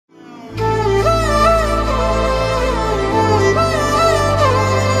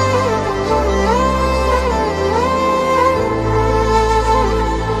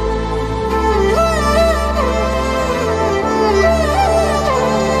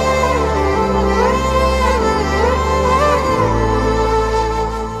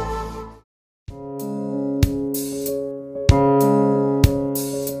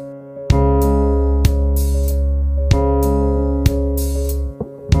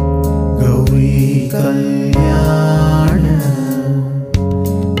कल्याण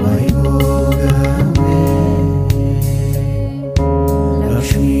वैभोगमे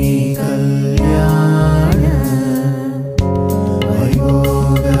लक्ष्मी कल्याण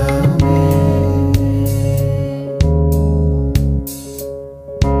वैभोगमे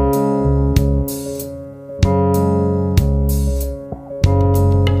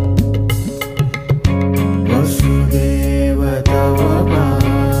वसुदेव तव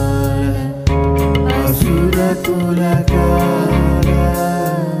बाल असुरकुलकाल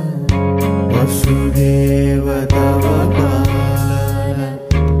वसुदेव तव बाल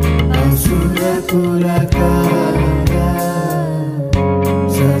असुरकुलकाल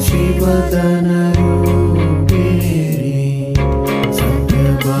शशिवदन रूपिणी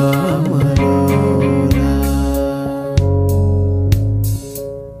सत्यभामलोला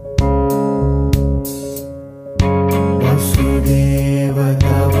वसुदेव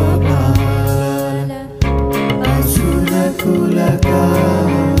तव बाल असुरकुलकाल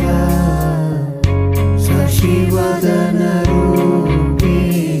शशिवदन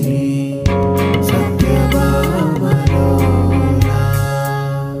रूपिणी सत्यभामलोला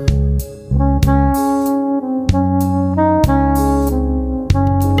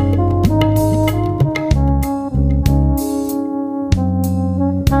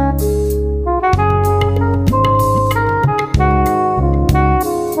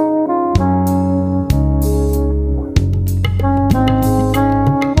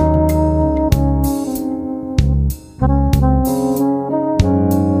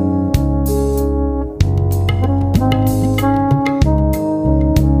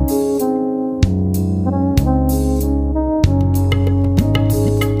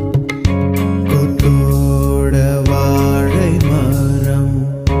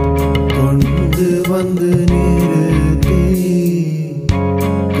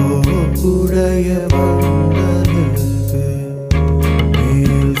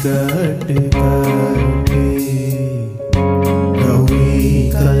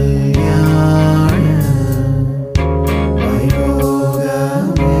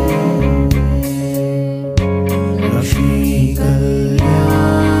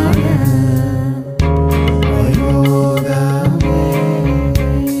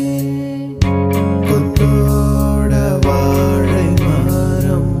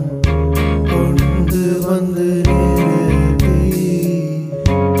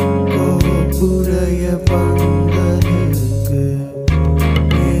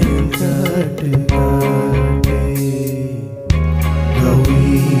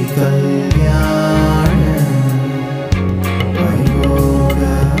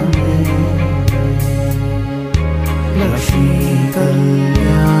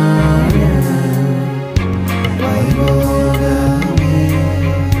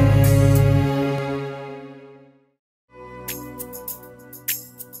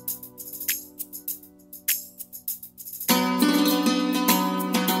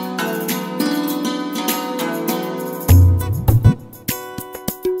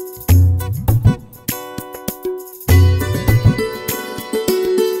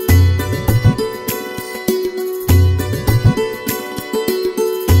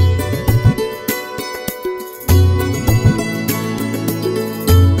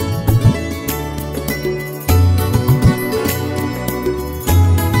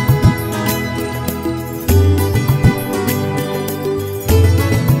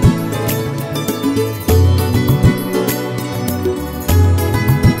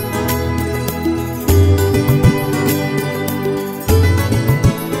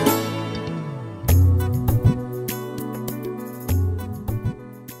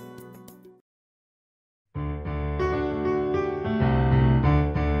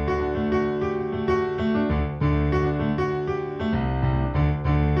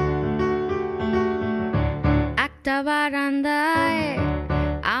বারান্দায়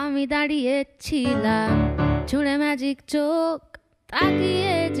আমি দাঁড়িয়েছিলাম ছুঁড়ে ম্যাজিক চোখ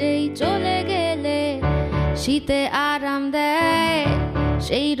তাকিয়ে যেই চলে গেলে শীতে আরাম দেয়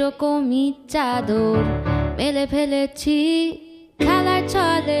সেই রকমই চাদর মেলে ফেলেছি খেলার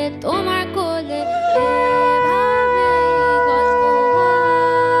ছলে তোমার কোলে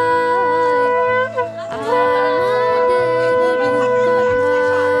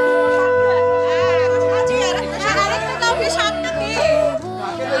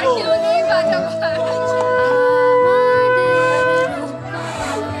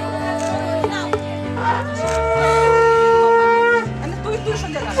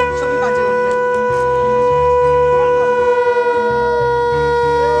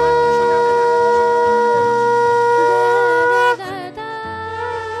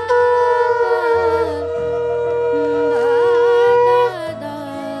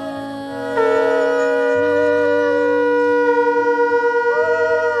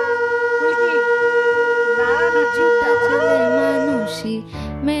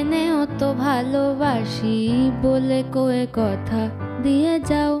মেনেও তো ভালোবাসি বলে কয়ে কথা দিয়ে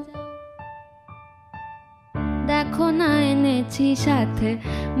যাও। দেখো না এনেছি সাথে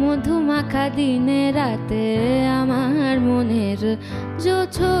মধুমাখা দিনে রাতে আমার মনের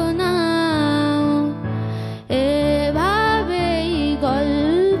জোছনা। এভাবেই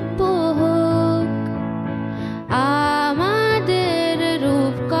গল্প হোক আমাদের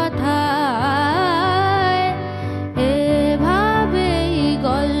রূপকথায়, এভাবেই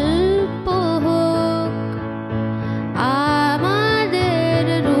গল্প হোক আমাদের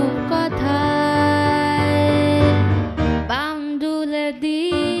রূপকথায়। বামডুলে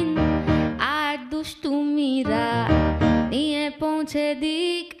দিন আর দুষ্টুমিরা নিয়ে পৌঁছে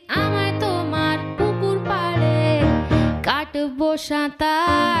দিক আমায় তোমার পুকুর পাড়ে। কাটবো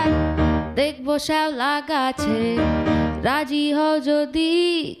সাঁতার দেখবো শ্যাওলা গাছে, রাজি হও যদি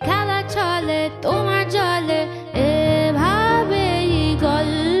খেলা চলে তোমার জলে। এভাবেই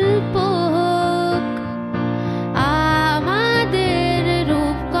গল্প হোক আমাদের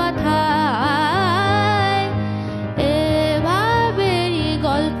রূপকথায়, এভাবেই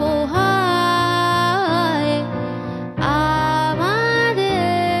গল্প হয়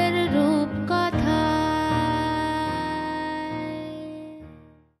আমাদের রূপকথায়।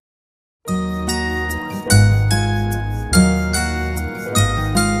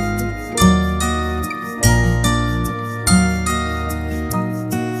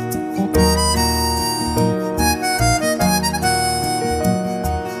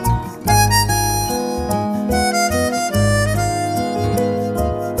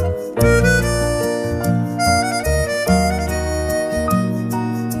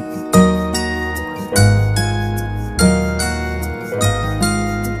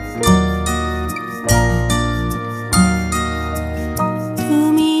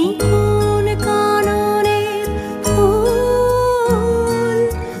 তুমি কোন কাননের ফুল,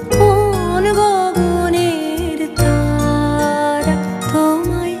 কোন গগনের তারা,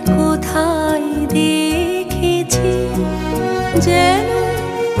 তোমায় কোথায় দেখেছি যেন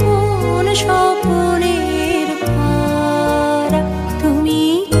কোন স্বপ্নের পারা। তুমি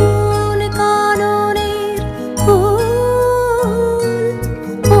কোন কাননের ফুল,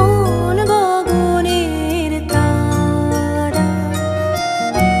 কোন গগনের তারা।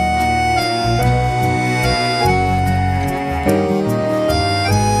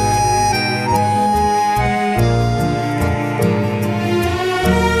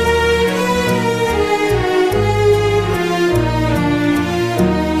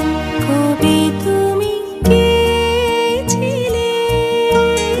 কবি তুমি কে ছিলে,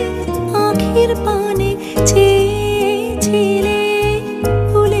 আখির পানে চেয়েছিলে,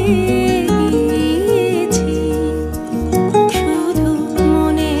 ভুলে গিয়েছি। শুধু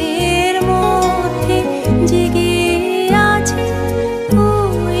মনের মধ্যে জেগে আছে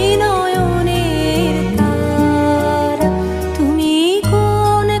ওই নয়নের তারা। তুমি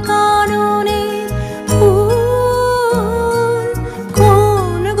কোন কাননের ফুল,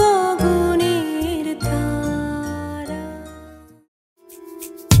 কোন গগনের তারা।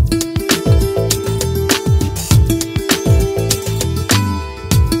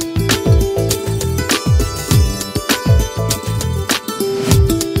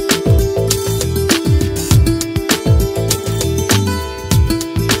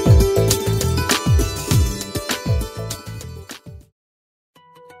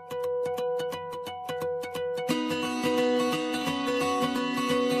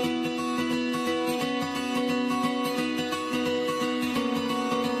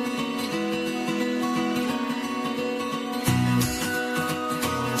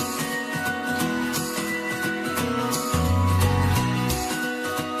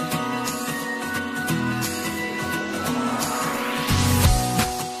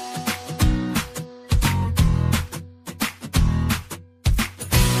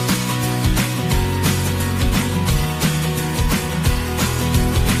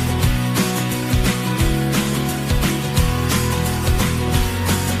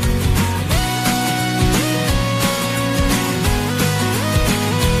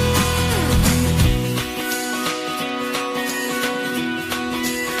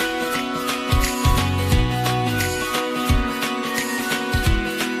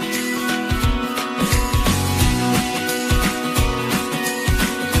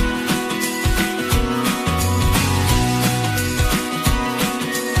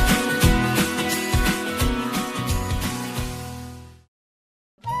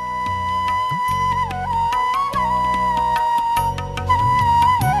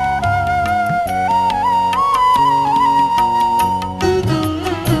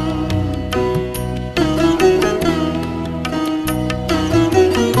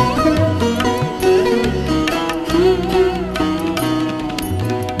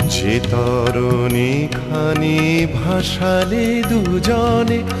 তরণী খানি ভাসালে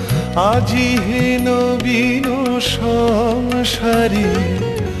দুজনে আজি হে নবীন সংসারী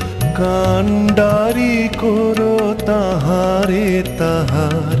কান্ডারি করো তাহারে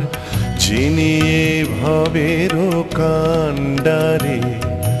তাহার চিনিয়ে ভবের কান্ডারে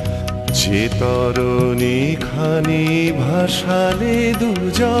যে তরণী খানি ভাসালে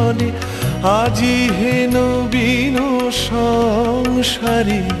দুজনে আজি হে নবীন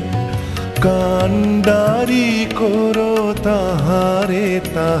সংসারী কান্ডারি করো তাহারে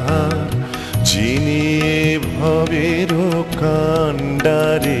তাহার চিনিয়ে ভবের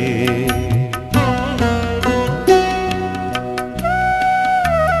কান্ডারে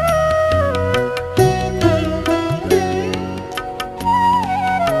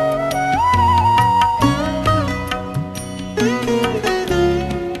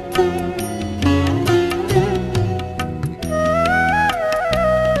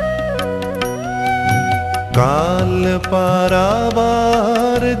কাল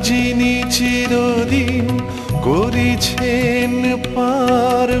পারাবার যিনি চিরদিন করিছেন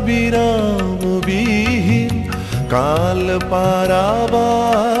পার বিরামবিহীন কাল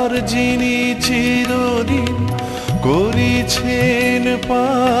পারাবার যিনি চিরদিন করিছেন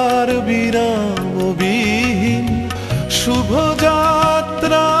পার বিরামবিহীন শুভযাত্রায়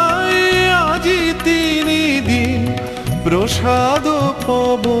আজি তিনি দিন প্রসাদ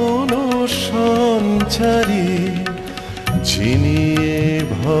পবন সঞ্চারী চিনিয়ে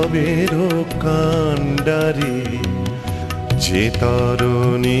ভবের কান্ডারে যে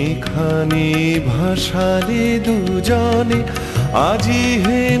তরণী খানি ভাসালে দুজনে আজি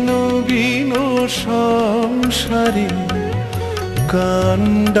হে নবীন সংসারী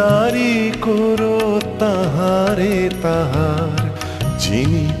কান্ডারি করো তাহারে তাহার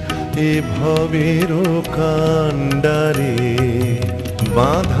যিনি এ ভবের কান্ডারে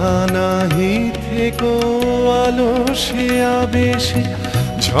বাধা নাহি থেকো আলসে আবেশে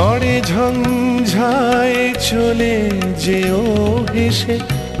ঝড়ে ঝঞ্ঝায় চলে যেও হেসে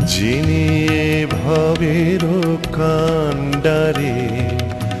যিনি এ ভবের কান্ডারে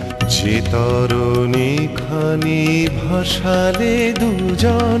যে তরণী খানি ভাসালে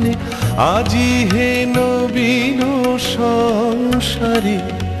দুজনে আজি হে নবীন সংসারী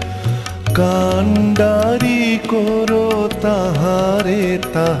কান্ডারি করো তাহারে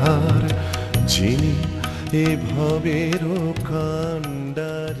তাহার যিনি এ ভবের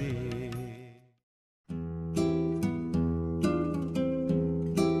কান্ডারে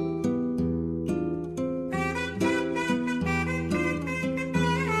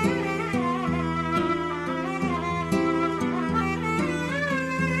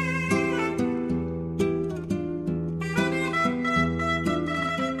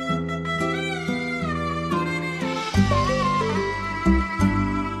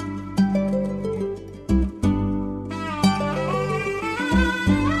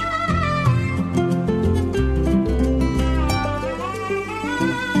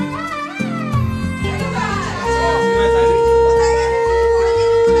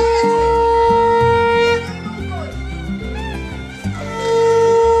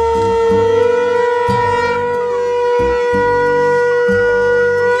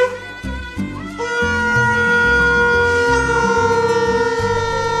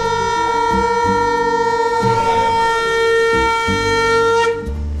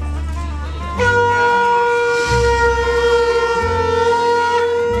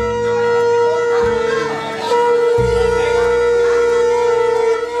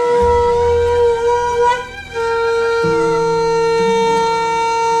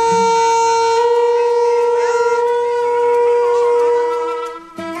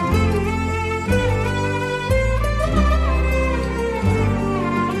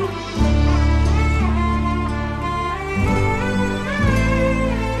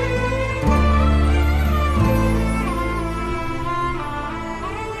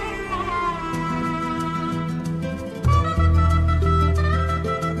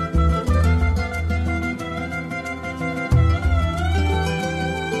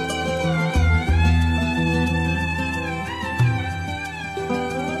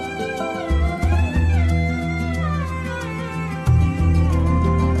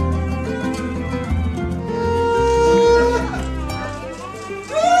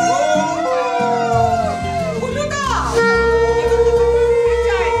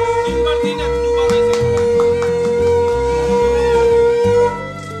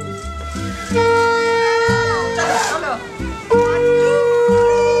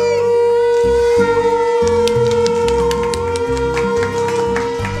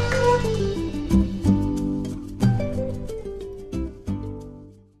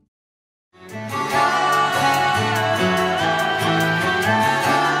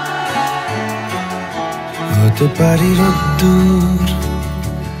পারি রোদ্দুর,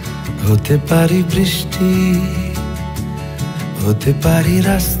 হতে পারি বৃষ্টি, হতে পারি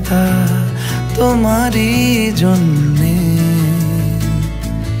রাস্তা তোমারই জন্যে,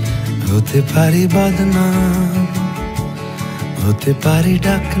 হতে পারি বদনাম, হতে পারি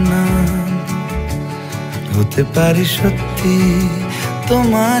ডাকনাম, হতে পারি সত্যি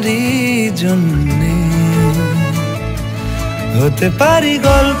তোমারই জন্যে, হতে পারি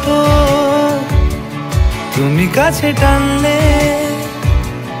গল্প তুমি কাছে টানলে,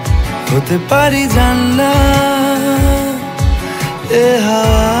 হতে পারি জানলা এ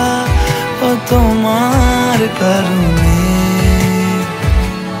হাওয়া ও তোমার কারণে।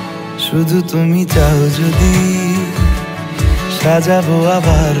 শুধু তুমি চাও যদি সাজাবো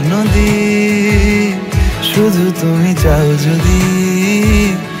আবার নদী, শুধু তুমি চাও যদি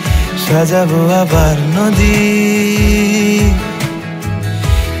সাজাবো আবার নদী।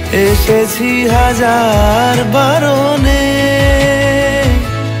 এসেছি হাজার বারণে,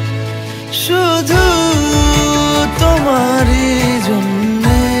 শুধু তোমারই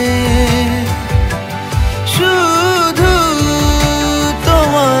জন্যে, শুধু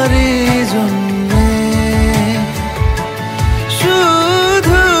তোমারই জন্যে,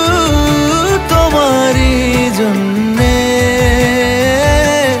 শুধু তোমারই জন্যে,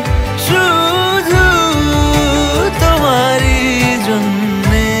 শুধু তোমারই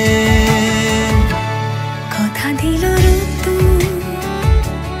জন্যে। কথা দিল ঋতু,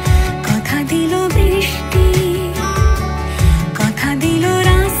 কথা দিল বৃষ্টি, কথা দিল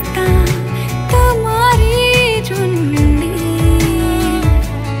রাস্তা তোমারই জন্যে,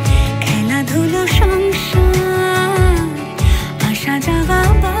 খেলাধুলো সংসার আসা যাওয়া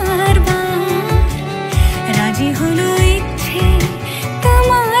বারবার, রাজি হলো ইচ্ছে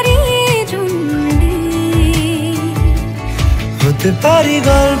তোমারই জন্যে। হতে পারি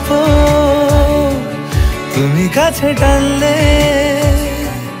গল্প তুমি কাছে টানলে,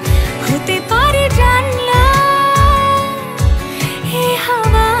 হতে পারে জানলা এ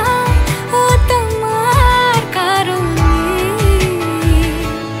হাওয়া ও তোমার কারণে।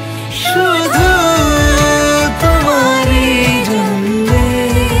 শুধু তোমারই জন্যে,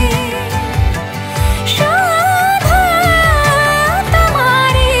 শুধু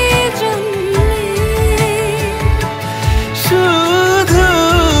তোমারই জন্যে, শুধু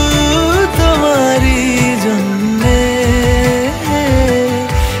তোমারই জন্যে,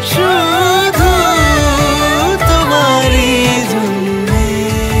 শুধু তোমারই জন্যে।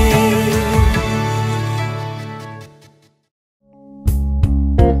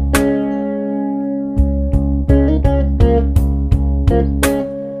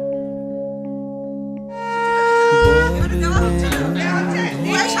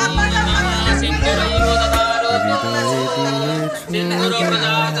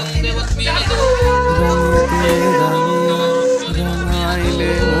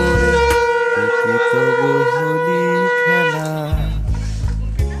 রাঙাইলে মোরে প্রকৃত বহলি খেলা,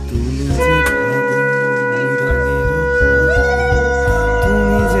 তুমি যে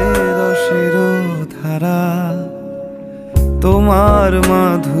তুমি যে রসের ধারা, তোমার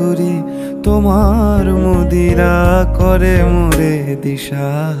মাধুরী তোমার মদিরা করে মোরে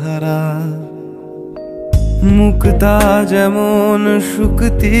দিশাহারা। মুক্তা যেমন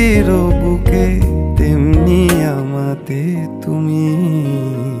শুকতির বুকে, তেমনি আমাতে তুমি,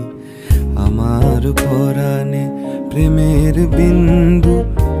 আমার পরাণে প্রেমের বিন্দু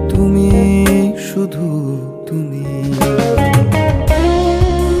তুমি, শুধু তুমি।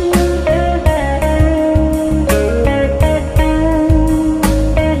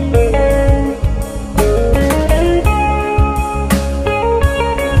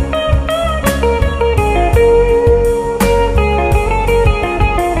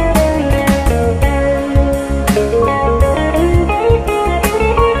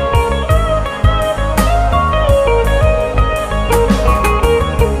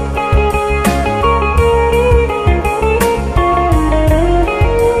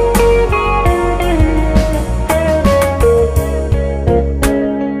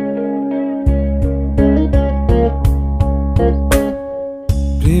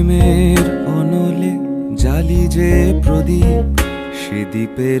 প্রেমের অনলে জালি যে প্রদীপ, সে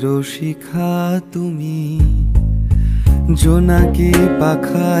দ্বীপেরও শিখা তুমি, জোনাকি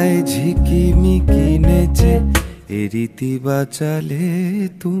পাখায় ঝিকিমিকি নেচে এ রীতি বাঁচালে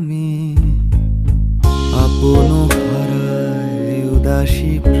তুমি। আপন হারায়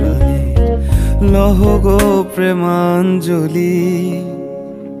উদাসী প্রাণের লহ গো প্রেমাঞ্জলি,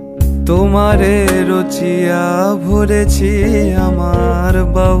 তোমারে রচিয়া ভরেছি আমার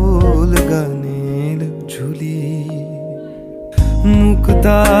বাউল গানের ঝুলি।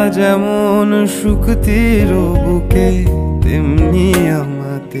 মুক্তা যেমন শুকতির বুকে, তেমনি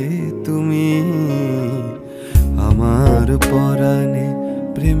আমাতে তুমি আমার পরাণে।